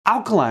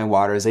alkaline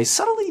water is a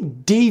subtly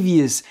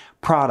devious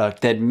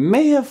product that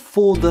may have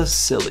fooled us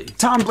silly.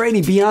 Tom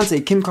Brady,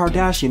 Beyonce, Kim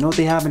Kardashian, you know what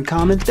they have in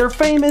common? They're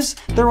famous,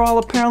 they're all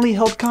apparently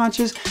health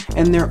conscious,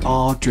 and they're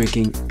all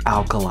drinking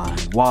alkaline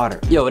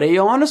water. Yo, they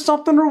on to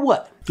something or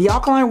what? The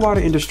alkaline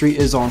water industry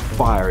is on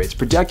fire. It's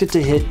projected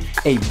to hit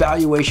a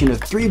valuation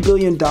of $3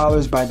 billion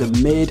by the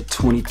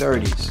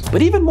mid-2030s.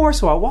 But even more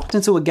so, I walked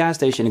into a gas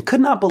station and could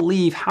not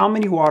believe how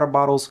many water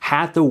bottles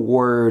had the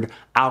word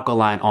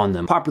alkaline on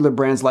them. Popular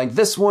brands like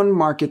this one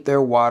market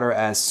their water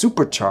as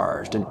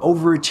supercharged and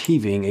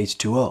overachieving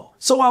H2O.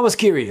 So I was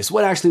curious,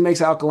 what actually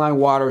makes alkaline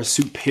water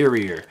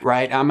superior,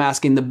 right? I'm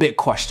asking the big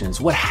questions.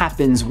 What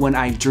happens when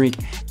I drink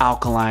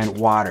alkaline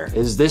water?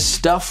 Is this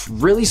stuff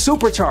really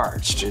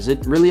supercharged? Is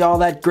it really all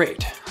that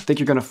great? I think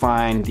you're gonna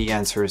find the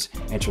answers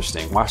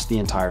interesting. Watch the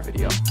entire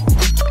video.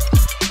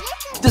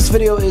 This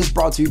video is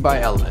brought to you by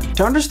LMNT.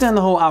 To understand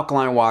the whole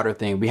alkaline water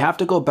thing, we have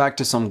to go back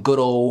to some good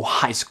old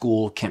high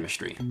school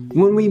chemistry.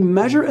 When we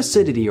measure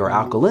acidity or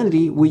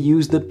alkalinity, we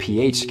use the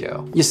pH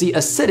scale. You see,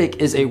 acidic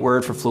is a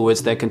word for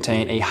fluids that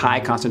contain a high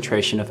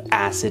concentration of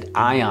acid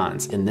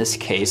ions, in this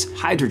case,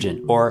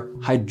 hydrogen or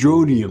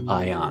hydronium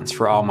ions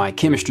for all my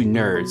chemistry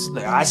nerds.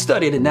 I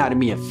studied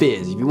anatomy and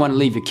phys. If you want to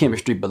leave your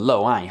chemistry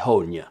below, I ain't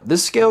holding you.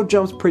 This scale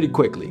jumps pretty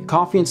quickly.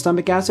 Coffee and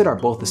stomach acid are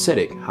both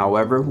acidic.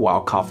 However,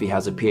 while coffee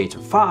has a pH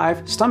of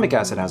 5, stomach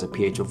acid has a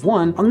pH of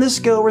 1. On this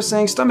scale, we're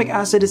saying stomach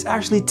acid is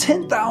actually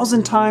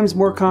 10,000 times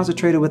more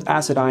concentrated with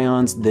acid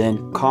ions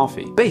than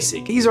coffee.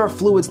 Basic. These are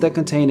fluids that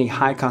contain a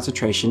high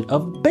concentration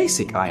of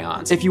basic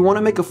ions. If you want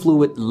to make a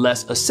fluid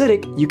less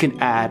acidic, you can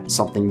add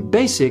something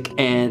basic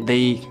and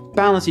they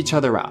balance each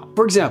other out.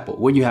 For example,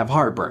 when you have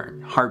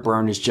heartburn.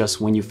 Heartburn is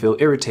just when you feel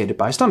irritated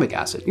by stomach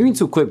acid. You're eating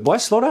too quick, boy,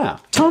 slow down.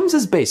 Tums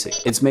is basic.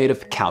 It's made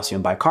of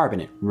calcium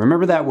bicarbonate.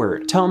 Remember that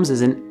word. Tums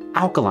is an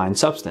alkaline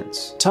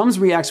substance. Tums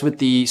reacts with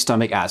the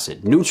stomach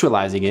acid,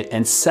 neutralizing it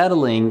and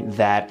settling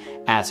that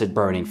acid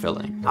burning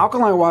feeling.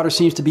 Alkaline water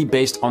seems to be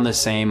based on the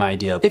same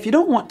idea. If you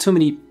don't want too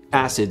many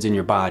acids in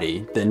your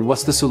body, then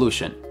what's the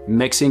solution?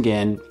 Mixing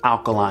in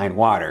alkaline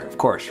water, of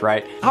course,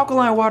 right?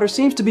 Alkaline water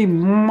seems to be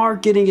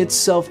marketing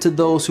itself to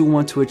those who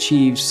want to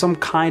achieve some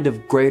kind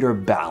of greater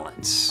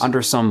balance,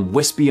 under some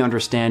wispy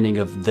understanding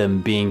of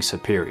them being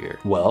superior.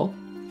 Well,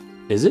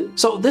 is it?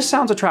 So this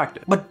sounds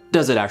attractive, but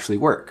does it actually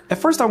work? At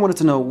first I wanted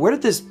to know, where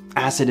did this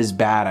acid is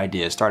bad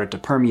idea started to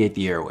permeate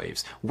the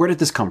airwaves? Where did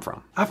this come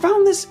from? I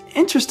found this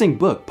interesting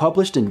book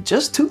published in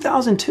just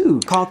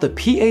 2002 called The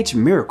pH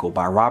Miracle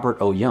by Robert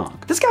O.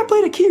 Young. This guy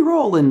played a key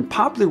role in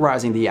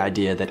popularizing the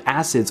idea that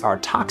acids are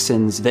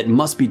toxins that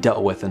must be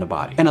dealt with in the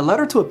body. In a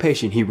letter to a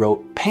patient, he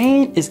wrote,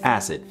 "Pain is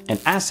acid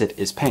and acid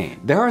is pain."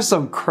 There are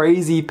some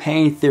crazy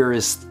pain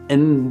theorists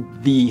in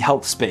the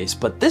health space,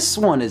 but this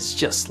one is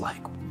just like,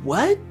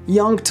 what?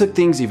 Young took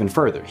things even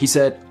further. He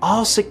said,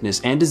 all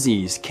sickness and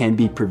disease can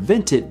be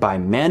prevented by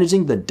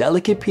managing the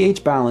delicate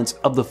pH balance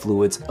of the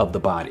fluids of the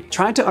body.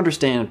 Trying to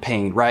understand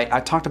pain, right? I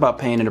talked about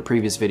pain in a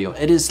previous video.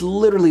 It is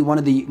literally one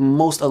of the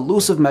most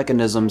elusive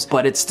mechanisms,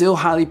 but it's still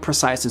highly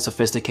precise and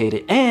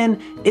sophisticated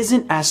and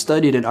isn't as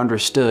studied and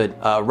understood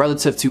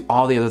relative to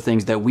all the other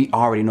things that we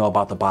already know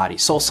about the body.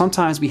 So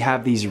sometimes we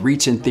have these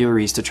reach-in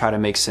theories to try to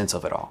make sense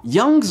of it all.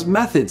 Young's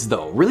methods,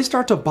 though, really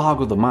start to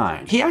boggle the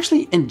mind. He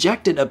actually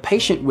injected a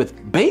patient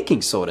with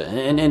baking soda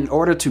in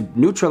order to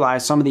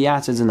neutralize some of the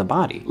acids in the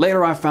body.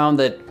 Later I found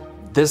that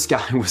this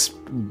guy was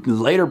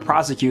later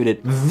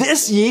prosecuted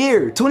this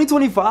year,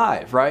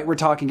 2025, right? We're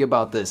talking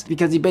about this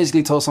because he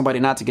basically told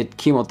somebody not to get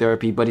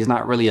chemotherapy, but he's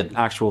not really an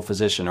actual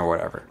physician or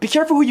whatever. Be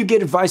careful who you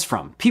get advice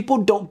from. People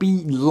don't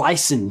be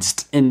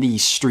licensed in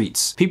these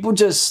streets. People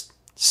just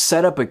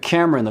set up a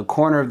camera in the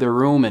corner of their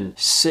room and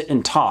sit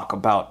and talk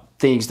about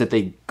things that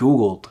they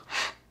Googled.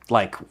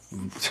 Like,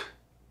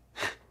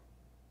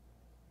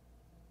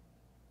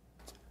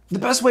 the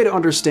best way to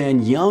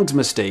understand Young's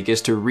mistake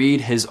is to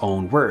read his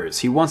own words.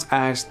 He once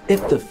asked,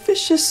 if the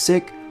fish is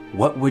sick,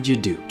 what would you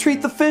do?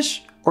 Treat the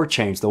fish or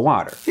change the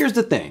water? Here's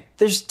the thing.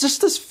 There's just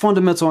this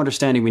fundamental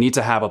understanding we need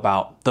to have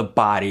about the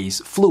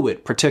body's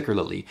fluid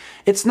particularly.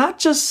 It's not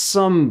just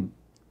some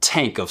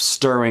tank of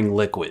stirring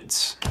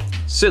liquids.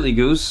 Silly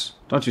goose,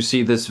 don't you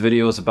see this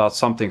video is about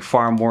something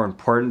far more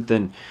important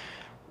than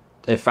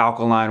if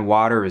alkaline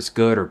water is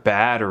good or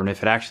bad, or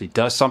if it actually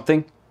does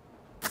something?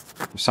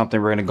 There's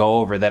something we're going to go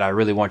over that I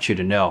really want you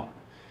to know.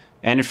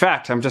 And in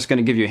fact, I'm just going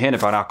to give you a hint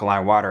about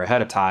alkaline water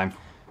ahead of time.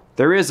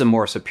 There is a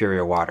more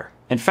superior water.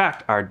 In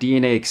fact, our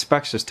DNA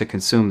expects us to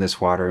consume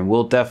this water, and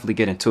we'll definitely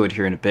get into it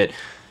here in a bit.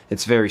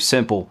 It's very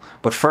simple.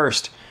 But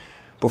first,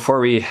 before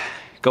we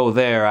go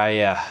there,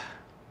 I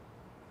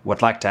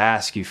would like to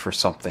ask you for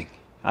something.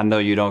 I know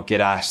you don't get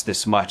asked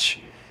this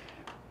much,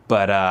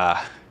 but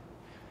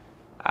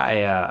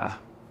I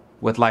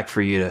would like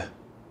for you to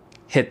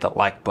hit the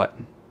like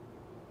button.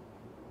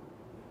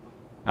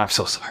 I'm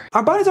so sorry.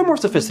 Our bodies are more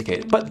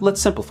sophisticated, but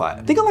let's simplify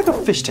it. Think of like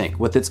a fish tank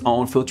with its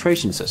own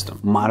filtration system,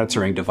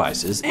 monitoring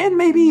devices, and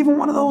maybe even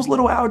one of those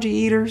little algae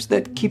eaters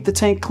that keep the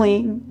tank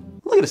clean.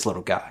 Look at this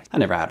little guy. I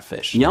never had a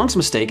fish. Young's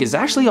mistake is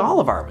actually all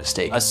of our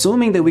mistake,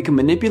 assuming that we can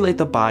manipulate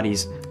the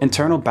body's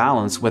internal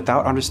balance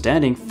without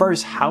understanding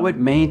first how it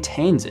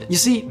maintains it. You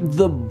see,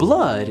 the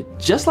blood,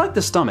 just like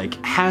the stomach,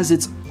 has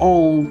its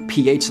own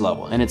pH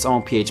level and its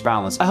own pH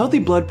balance. A healthy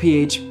blood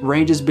pH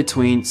ranges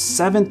between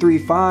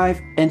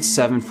 7.35 and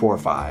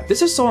 7.45.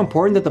 This is so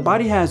important that the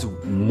body has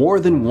more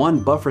than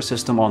one buffer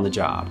system on the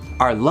job: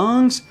 our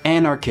lungs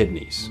and our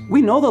kidneys.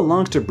 We know the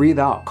lungs to breathe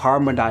out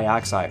carbon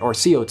dioxide, or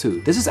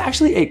CO2. This is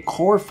actually a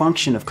core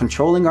function of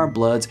controlling our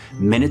blood's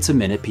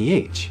minute-to-minute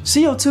pH.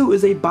 CO2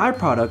 is a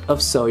byproduct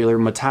of cellular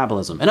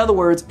metabolism. In other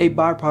words, a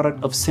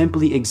byproduct of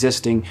simply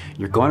existing,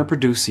 you're going to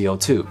produce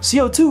CO2.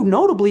 CO2,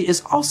 notably,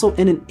 is also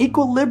in an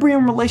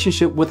equilibrium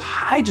relationship with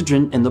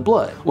hydrogen in the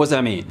blood. What does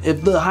that mean?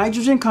 If the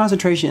hydrogen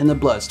concentration in the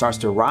blood starts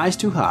to rise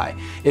too high,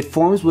 it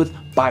forms with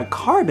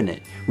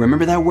bicarbonate.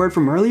 Remember that word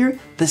from earlier?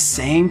 The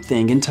same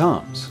thing in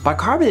Tums.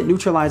 Bicarbonate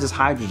neutralizes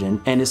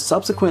hydrogen and is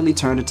subsequently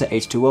turned into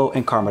H2O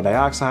and carbon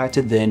dioxide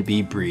to then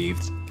be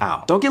breathed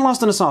out. Don't get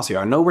lost in the sauce here.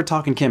 I know we're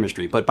talking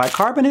chemistry, but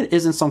bicarbonate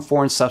isn't some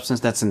foreign substance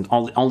that's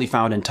only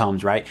found in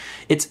Tums, right?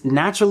 It's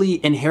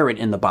naturally inherent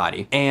in the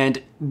body.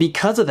 And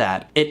because of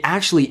that, it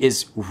actually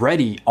is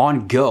ready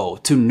on go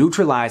to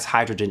neutralize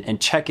hydrogen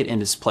and check it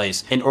in its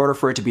place in order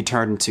for it to be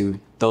turned into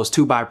those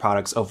two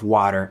byproducts of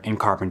water and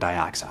carbon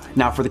dioxide.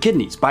 Now for the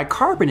kidneys,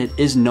 bicarbonate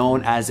is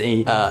known as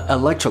a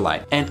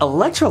electrolyte, and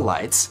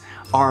electrolytes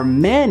are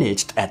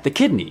managed at the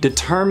kidney,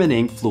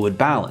 determining fluid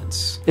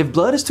balance. If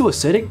blood is too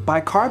acidic,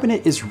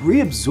 bicarbonate is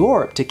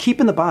reabsorbed to keep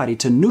in the body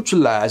to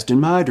neutralize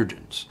them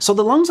hydrogens. So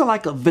the lungs are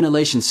like a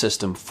ventilation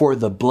system for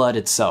the blood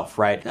itself,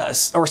 right?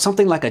 Or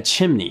something like a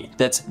chimney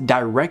that's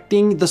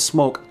directing the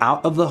smoke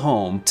out of the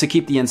home to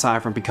keep the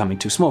inside from becoming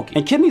too smoky.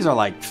 And kidneys are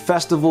like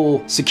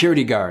festival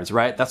security guards,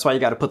 right? That's why you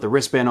got to put the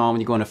wristband on when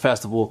you go in a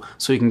festival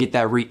so you can get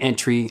that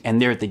re-entry, and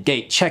they're at the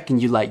gate checking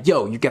you like,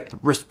 yo, you got the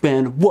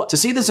wristband, what? To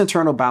see this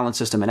internal balance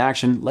system in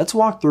action, let's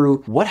walk through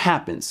what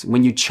happens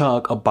when you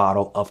chug a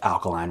bottle of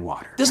alkaline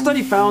water. This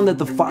study found that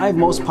the 5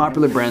 most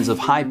popular brands of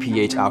high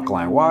pH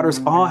alkaline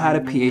waters all had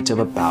a pH of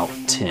about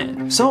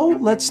 10. So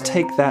let's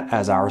take that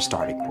as our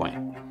starting point.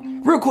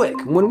 Real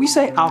quick, when we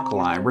say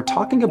alkaline, we're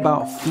talking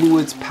about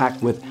fluids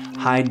packed with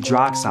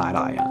hydroxide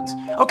ions.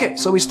 Okay,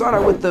 so we start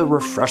out with the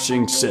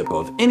refreshing sip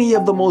of any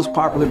of the most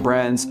popular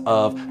brands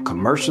of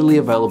commercially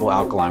available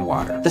alkaline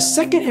water. The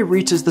second it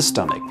reaches the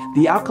stomach,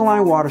 the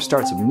alkaline water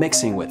starts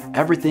mixing with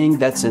everything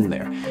that's in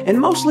there. And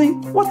mostly,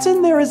 what's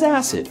in there is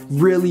acid.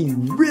 Really,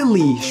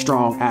 really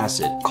strong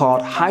acid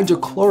called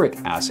hydrochloric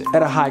acid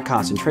at a high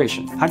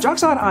concentration.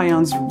 Hydroxide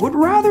ions would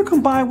rather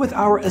combine with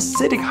our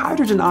acidic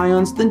hydrogen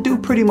ions than do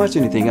pretty much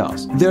anything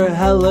else. They're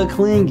hella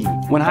clingy.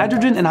 When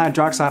hydrogen and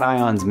hydroxide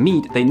ions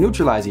meet, they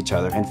neutralize each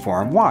other and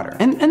form water.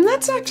 And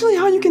that's actually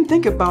how you can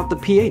think about the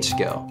pH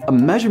scale, a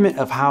measurement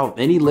of how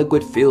any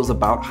liquid feels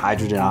about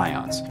hydrogen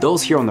ions.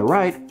 Those here on the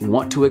right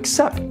want to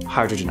accept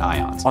hydrogen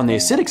ions. On the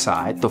acidic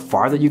side, the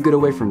farther you get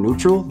away from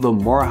neutral, the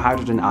more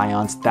hydrogen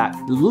ions that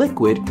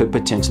liquid could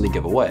potentially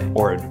give away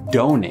or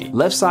donate.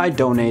 Left side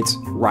donates,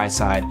 right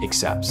side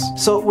accepts.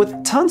 So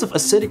with tons of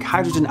acidic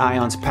hydrogen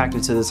ions packed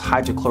into this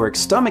hydrochloric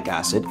stomach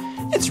acid,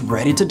 it's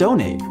ready to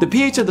donate. The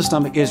pH of the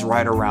stomach is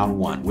right around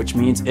 1, which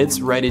means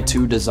it's ready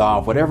to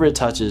dissolve whatever it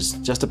touches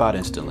just about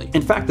instantly.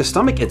 In fact, the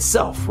stomach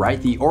itself,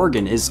 right, the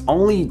organ, is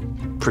only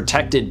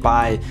protected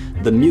by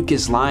the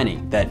mucus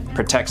lining that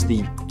protects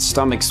the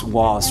stomach's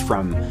walls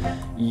from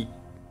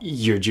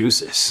your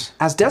juices.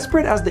 As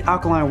desperate as the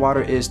alkaline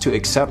water is to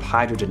accept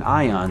hydrogen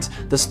ions,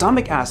 the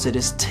stomach acid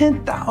is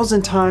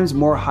 10,000 times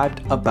more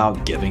hyped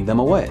about giving them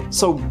away.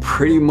 So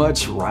pretty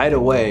much right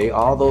away,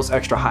 all those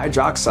extra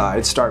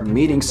hydroxides start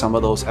meeting some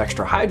of those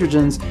extra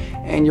hydrogens,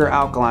 and your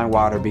alkaline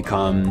water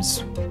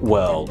becomes,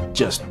 well,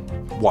 just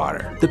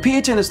water. The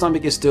pH in the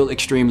stomach is still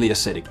extremely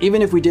acidic.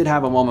 Even if we did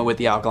have a moment with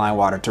the alkaline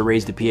water to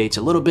raise the pH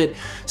a little bit,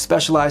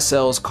 specialized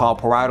cells called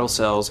parietal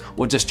cells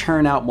will just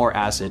churn out more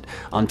acid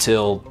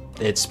until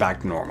it's back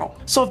to normal.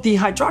 So if the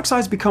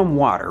hydroxides become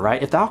water,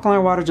 right? If the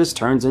alkaline water just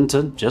turns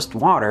into just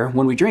water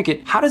when we drink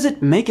it, how does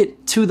it make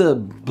it to the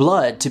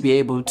blood to be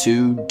able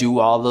to do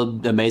all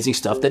the amazing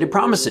stuff that it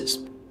promises?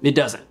 It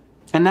doesn't.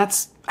 And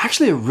that's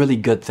actually a really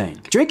good thing.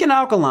 Drinking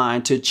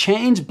alkaline to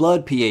change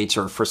blood pH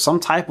or for some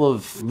type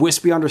of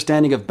wispy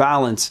understanding of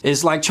balance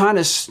is like trying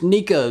to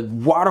sneak a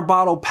water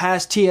bottle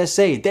past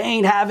TSA. They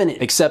ain't having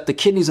it. Except the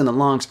kidneys and the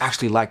lungs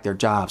actually like their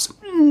jobs.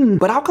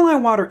 But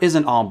alkaline water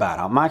isn't all bad.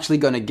 I'm actually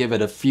going to give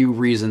it a few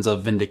reasons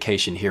of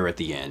vindication here at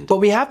the end. But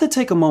we have to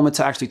take a moment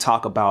to actually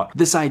talk about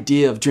this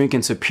idea of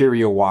drinking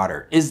superior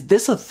water. Is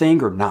this a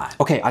thing or not?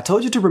 Okay, I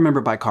told you to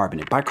remember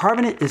bicarbonate.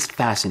 Bicarbonate is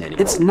fascinating.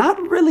 It's not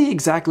really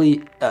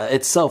exactly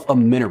itself a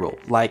mineral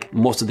like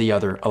most of the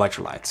other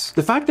electrolytes.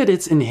 The fact that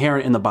it's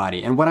inherent in the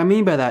body, and what I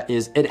mean by that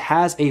is it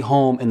has a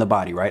home in the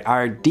body, right?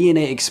 Our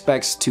DNA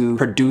expects to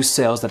produce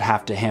cells that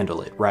have to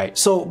handle it, right?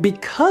 So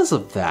because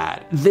of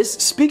that, this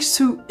speaks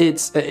to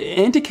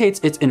indicates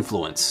its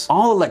influence.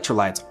 All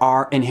electrolytes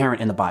are inherent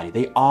in the body.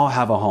 They all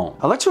have a home.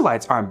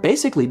 Electrolytes are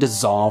basically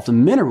dissolved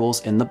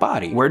minerals in the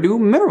body. Where do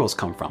minerals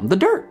come from? The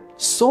dirt.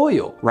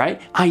 soil,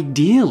 right?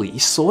 Ideally,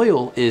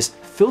 soil is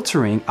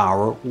filtering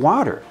our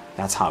water.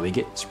 That's how we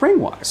get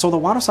spring water. So the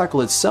water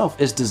cycle itself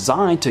is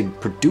designed to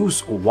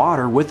produce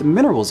water with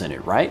minerals in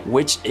it, right?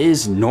 Which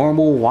is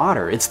normal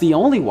water. It's the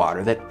only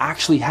water that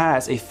actually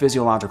has a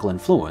physiological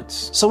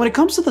influence. So when it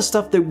comes to the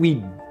stuff that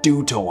we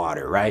do to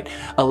water, right?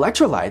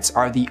 Electrolytes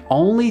are the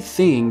only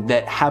thing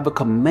that have a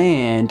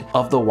command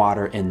of the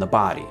water in the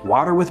body.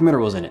 Water with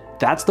minerals in it.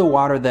 That's the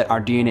water that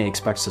our DNA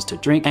expects us to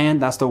drink, and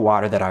that's the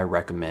water that I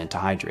recommend to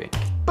hydrate.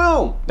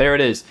 Boom! There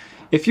it is.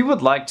 If you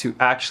would like to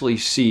actually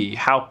see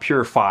how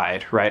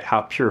purified, right,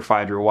 how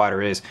purified your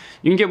water is,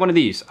 you can get one of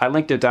these. I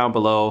linked it down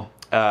below,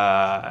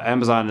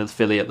 Amazon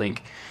affiliate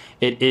link.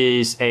 It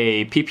is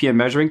a ppm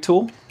measuring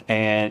tool,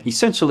 and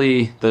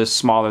essentially the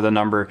smaller the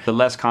number, the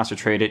less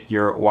concentrated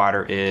your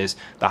water is.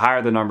 The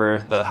higher the number,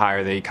 the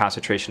higher the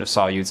concentration of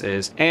solutes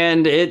is.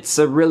 And it's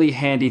a really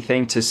handy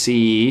thing to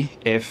see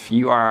if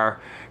you are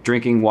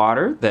drinking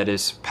water that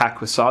is packed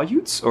with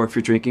solutes, or if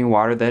you're drinking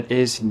water that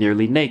is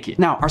nearly naked.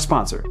 Now, our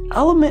sponsor,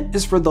 LMNT,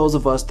 is for those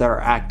of us that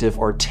are active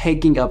or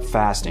taking up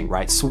fasting,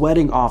 right?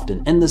 Sweating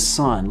often, in the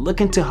sun,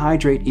 looking to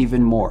hydrate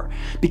even more.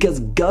 Because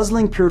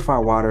guzzling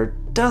purified water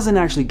doesn't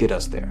actually get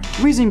us there.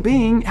 Reason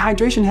being,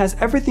 hydration has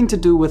everything to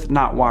do with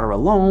not water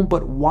alone,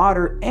 but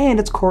water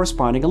and its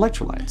corresponding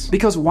electrolytes.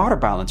 Because water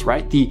balance,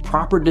 right, the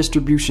proper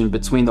distribution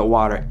between the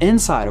water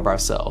inside of our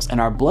cells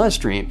and our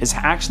bloodstream is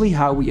actually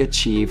how we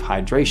achieve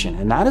hydration,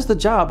 and that is the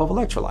job of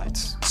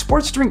electrolytes.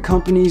 Sports drink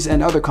companies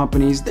and other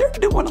companies, they're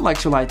doing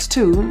electrolytes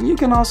too. You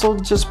can also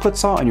just put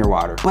salt in your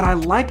water. But I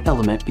like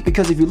LMNT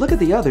because if you look at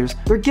the others,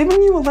 they're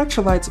giving you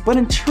electrolytes but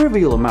in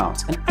trivial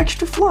amounts and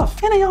extra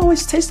fluff. And they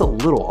always taste a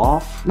little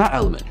off. Not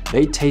LMNT.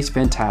 They taste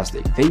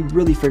fantastic. They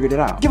really figured it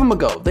out. Give them a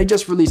go. They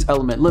just released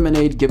LMNT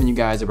Lemonade, giving you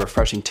guys a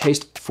refreshing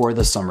taste for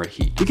the summer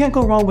heat. You can't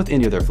go wrong with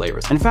any of their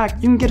flavors. In fact,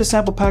 you can get a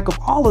sample pack of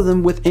all of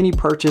them with any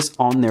purchase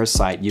on their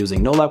site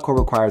using No Lab Coat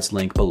Required's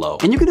link below.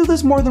 And you can do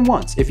this more than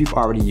once if you've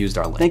already used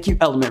our link. Thank you,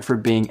 LMNT, for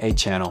being a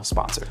channel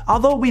sponsor.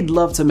 Although we'd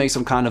love to make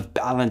some kind of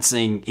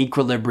balancing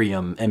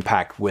equilibrium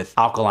impact with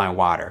alkaline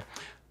water,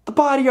 the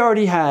body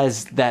already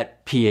has that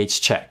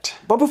pH checked.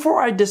 But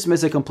before I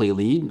dismiss it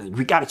completely,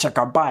 we gotta check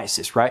our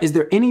biases, right? Is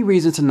there any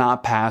reason to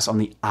not pass on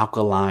the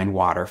alkaline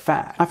water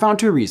fad? I found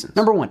two reasons.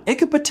 Number one, it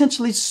could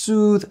potentially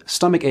soothe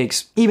stomach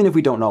aches even if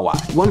we don't know why.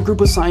 One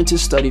group of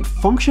scientists studied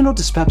functional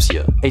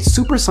dyspepsia, a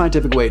super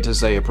scientific way to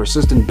say a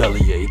persistent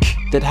bellyache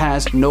that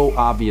has no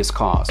obvious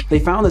cause. They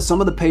found that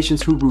some of the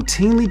patients who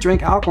routinely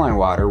drank alkaline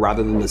water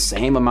rather than the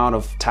same amount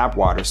of tap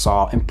water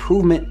saw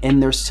improvement in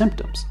their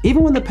symptoms,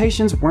 even when the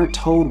patients weren't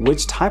told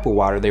which type of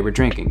water they were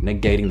drinking,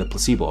 negating the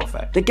placebo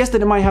effect. They guessed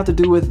that it might have to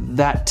do with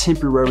that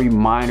temporary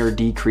minor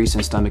decrease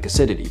in stomach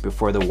acidity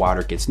before the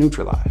water gets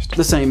neutralized.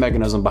 The same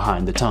mechanism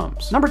behind the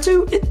Tums. Number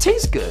two, it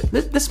tastes good.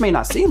 This may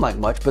not seem like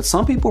much, but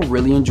some people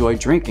really enjoy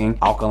drinking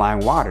alkaline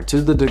water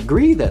to the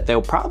degree that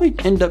they'll probably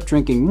end up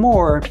drinking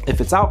more if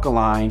it's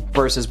alkaline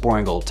versus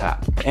boring old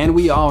tap. And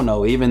we all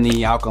know, even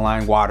the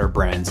alkaline water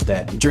brands,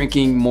 that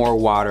drinking more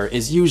water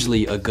is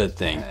usually a good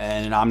thing.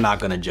 And I'm not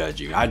gonna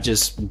judge you. I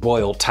just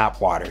boil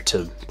tap water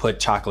to put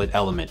chocolate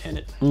element in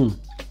it.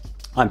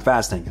 I'm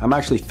fasting. I'm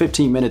actually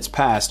 15 minutes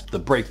past the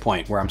break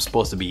point where I'm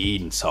supposed to be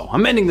eating, so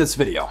I'm ending this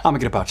video. I'm gonna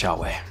get about y'all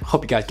way.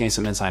 Hope you guys gain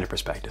some insight and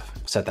perspective.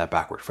 Set that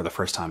backward for the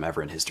first time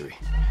ever in history.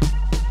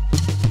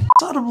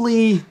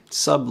 Subtly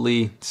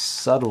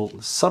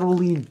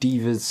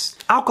devious.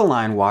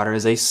 Alkaline water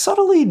is a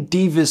subtly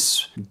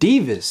devious and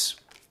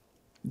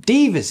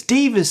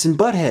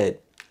butthead.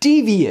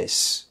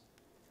 Devious.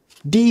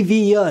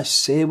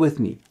 Say it with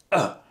me.